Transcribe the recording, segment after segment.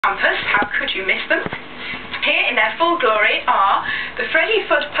Campus, how could you miss them? Here in their full glory are the Freddy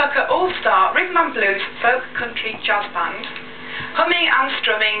Fuddpucker All-Star Rhythm and Blues Folk Country Jazz Band, humming and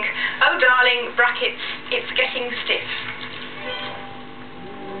strumming, oh darling, brackets, it's getting stiff.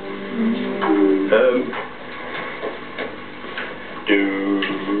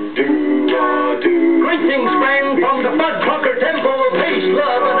 Greetings, friend, from the Fuddpucker Temple of Peace,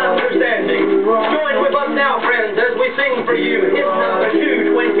 Love and Understanding. Join with us now, friends, as we sing for you hymn number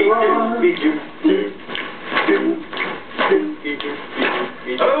 222.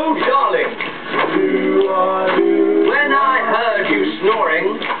 Oh, darling, when I heard you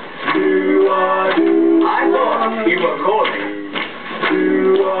snoring, I thought you were calling.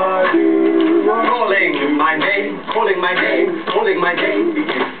 Calling my name, calling my name, calling my name.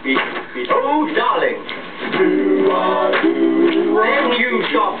 Oh, darling. Then you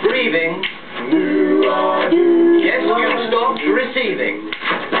stopped breathing. Yes, you stopped receiving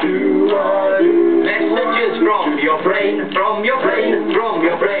messages from your brain, from your brain, from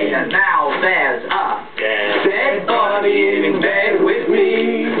your brain. And now there's a dead body in bed with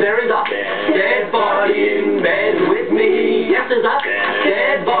me. There is a dead body in bed with me. Yes, there's a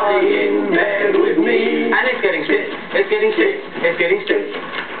dead body in bed with me. And it's getting stiff, it's getting stiff, it's getting stiff.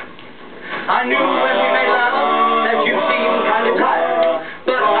 I knew when we made love that you seemed kind of tired,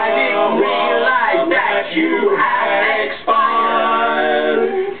 but I didn't realize that you had expired.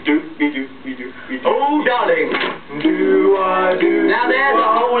 Oh, darling, now there's a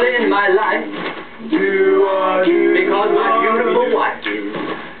hole in my life, because my beautiful wife is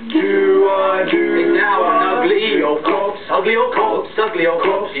now an ugly old corpse, ugly old corpse, ugly old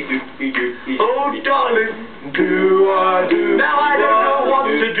corpse. Oh, darling, now I don't know what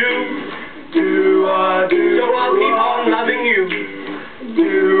to do. So I'll keep on loving you.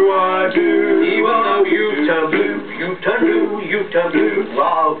 Even though you turn blue, you turn blue, you turn blue,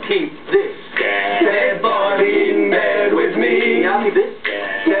 I'll keep this dead body in bed with me. I'll keep this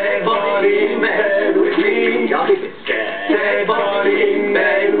dead body in bed with me. I'll keep this dead body in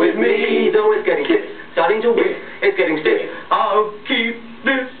bed with me. Though it's getting stiff, starting to whip, it's getting stiff. I'll keep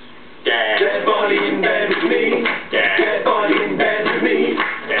this dead body in bed with me. Dead body in bed with me.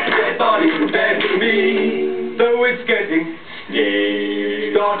 Dead body in bed with me. Though it's getting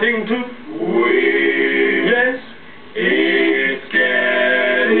stiff, starting to whip. Yes, it's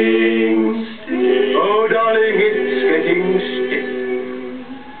getting